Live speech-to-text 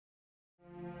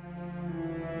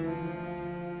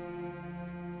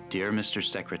Dear Mr.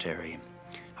 Secretary,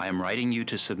 I am writing you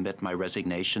to submit my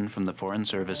resignation from the Foreign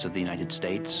Service of the United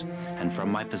States and from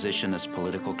my position as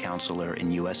political counselor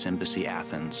in U.S. Embassy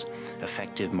Athens,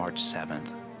 effective March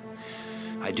 7th.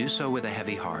 I do so with a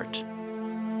heavy heart.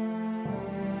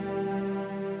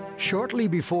 Shortly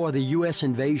before the U.S.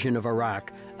 invasion of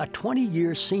Iraq, a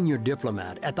 20-year senior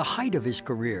diplomat at the height of his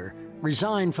career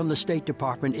resigned from the State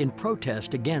Department in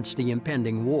protest against the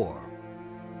impending war.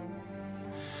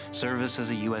 Service as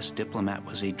a U.S. diplomat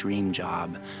was a dream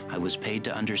job. I was paid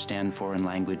to understand foreign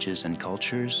languages and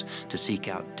cultures, to seek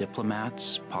out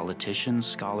diplomats, politicians,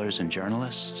 scholars, and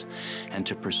journalists, and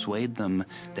to persuade them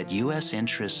that U.S.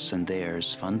 interests and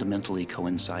theirs fundamentally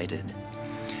coincided.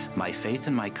 My faith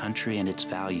in my country and its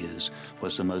values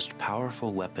was the most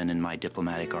powerful weapon in my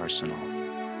diplomatic arsenal.